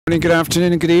Morning, good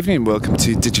afternoon, and good evening. Welcome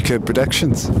to Digicode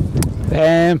Productions.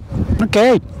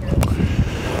 Okay.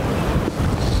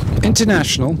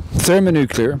 International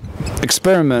Thermonuclear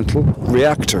Experimental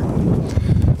Reactor,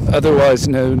 otherwise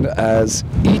known as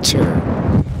ITER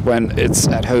when it's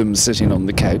at home sitting on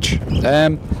the couch.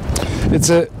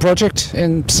 It's a project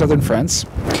in southern France,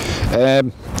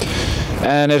 and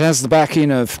it has the backing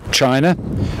of China,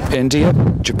 India,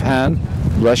 Japan,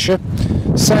 Russia,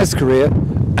 South Korea,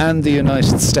 and the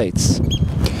United States.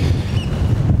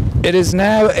 It is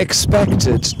now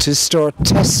expected to start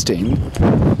testing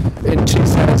in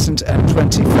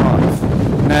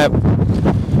 2025. Now,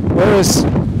 whereas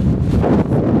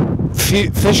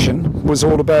fission was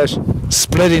all about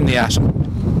splitting the atom,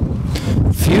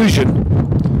 fusion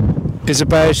is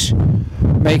about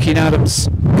making atoms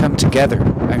come together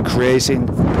and creating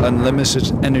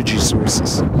unlimited energy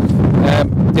sources.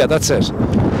 Yeah, that's it.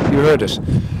 You heard it.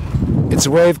 It's a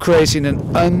way of creating an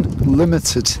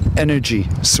unlimited energy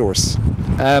source.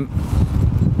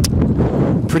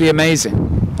 Pretty amazing.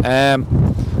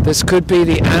 This could be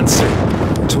the answer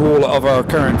to all of our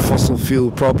current fossil fuel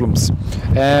problems.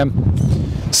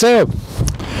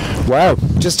 Wow,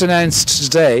 just announced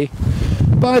today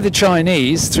by the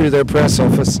Chinese through their press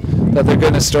office that they're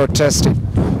going to start testing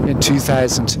in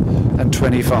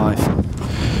 2025.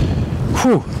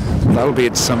 Whew, that'll be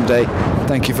it someday.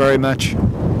 Thank you very much.